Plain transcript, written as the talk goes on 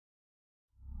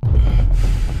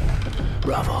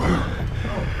Bravo.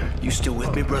 You still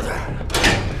with me, brother?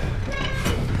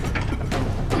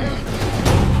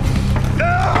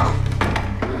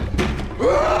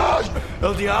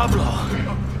 El Diablo,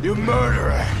 you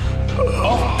murderer.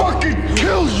 I'll fucking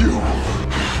kill you!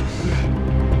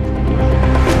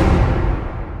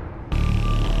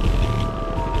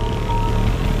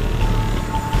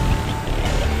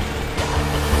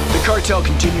 The cartel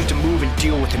continues to move and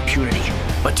deal with impunity.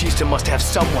 Batista must have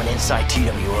someone inside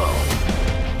T.W.O.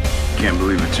 Can't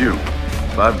believe it's you.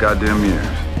 5 goddamn years.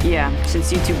 Yeah,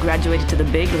 since you two graduated to the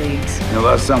big leagues. The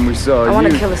last time we saw I want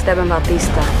to kill Esteban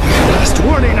Batista. Last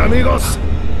warning, amigos.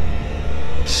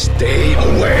 Stay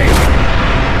away.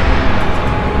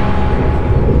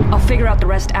 I'll figure out the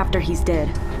rest after he's dead.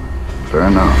 Fair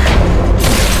enough.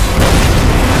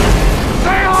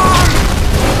 Stay on!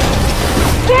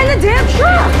 Get in the damn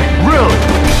truck! Really?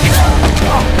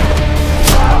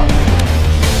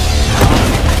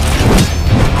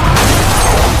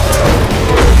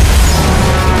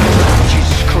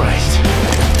 Jesus Christ.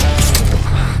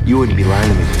 You wouldn't be lying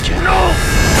to me, would you? No!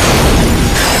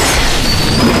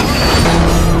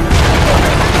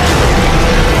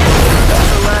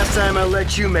 That's the last time I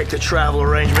let you make the travel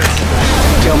arrangements.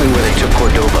 Tell me where they took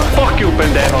Cordova. Fuck you,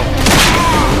 pendejo.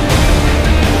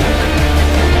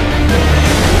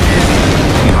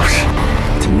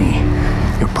 To me,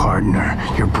 your partner,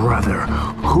 your brother.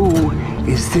 Who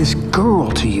is this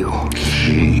girl to you?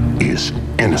 She is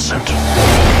innocent.